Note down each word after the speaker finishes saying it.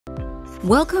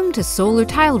Welcome to Solar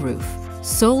Tile Roof,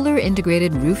 Solar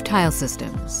Integrated Roof Tile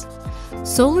Systems.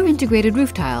 Solar integrated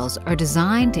roof tiles are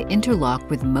designed to interlock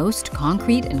with most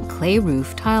concrete and clay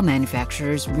roof tile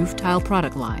manufacturers' roof tile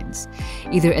product lines,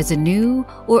 either as a new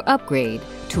or upgrade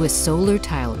to a solar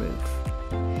tile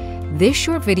roof. This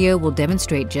short video will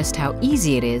demonstrate just how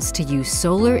easy it is to use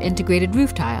solar integrated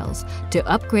roof tiles to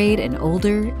upgrade an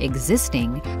older,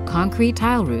 existing concrete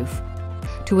tile roof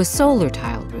to a solar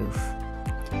tile roof.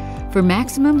 For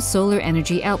maximum solar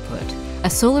energy output, a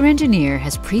solar engineer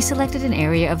has pre-selected an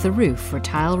area of the roof for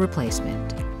tile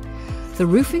replacement. The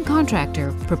roofing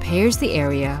contractor prepares the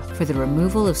area for the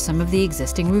removal of some of the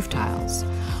existing roof tiles,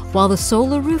 while the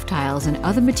solar roof tiles and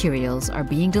other materials are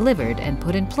being delivered and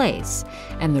put in place,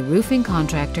 and the roofing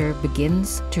contractor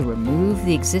begins to remove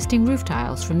the existing roof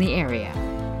tiles from the area.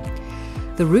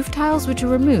 The roof tiles which are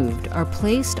removed are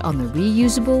placed on the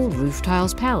reusable roof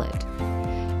tiles pallet.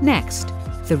 Next,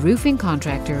 the roofing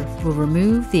contractor will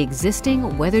remove the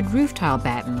existing weathered roof tile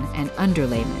batten and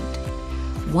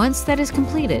underlayment. Once that is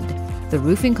completed, the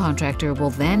roofing contractor will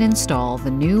then install the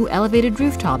new elevated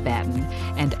roof tile batten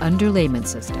and underlayment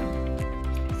system.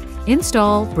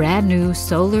 Install brand new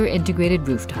solar integrated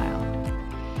roof tile.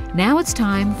 Now it's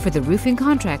time for the roofing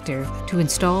contractor to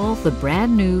install the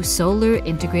brand new solar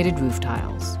integrated roof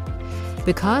tiles.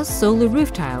 Because solar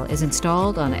roof tile is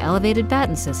installed on an elevated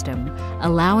batten system,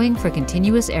 allowing for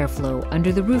continuous airflow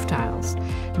under the roof tiles,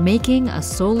 making a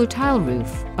solar tile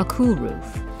roof a cool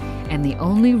roof, and the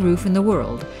only roof in the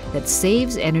world that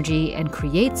saves energy and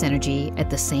creates energy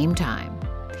at the same time.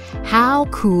 How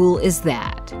cool is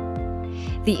that?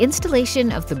 The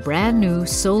installation of the brand new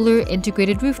solar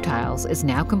integrated roof tiles is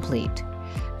now complete.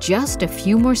 Just a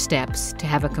few more steps to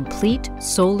have a complete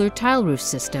solar tile roof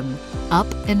system up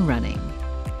and running.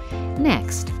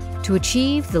 Next, to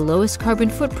achieve the lowest carbon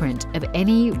footprint of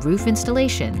any roof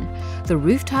installation, the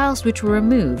roof tiles which were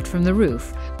removed from the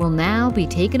roof will now be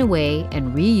taken away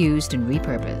and reused and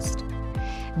repurposed.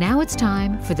 Now it's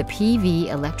time for the PV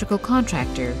electrical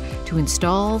contractor to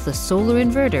install the solar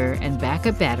inverter and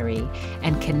backup battery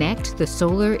and connect the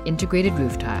solar integrated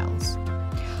roof tiles.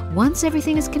 Once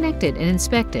everything is connected and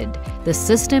inspected, the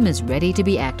system is ready to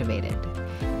be activated.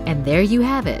 And there you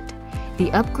have it.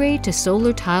 The upgrade to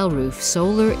solar tile roof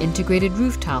solar integrated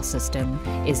roof tile system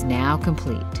is now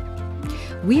complete.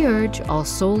 We urge all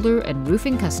solar and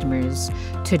roofing customers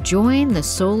to join the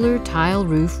solar tile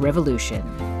roof revolution.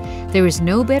 There is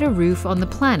no better roof on the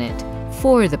planet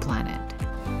for the planet.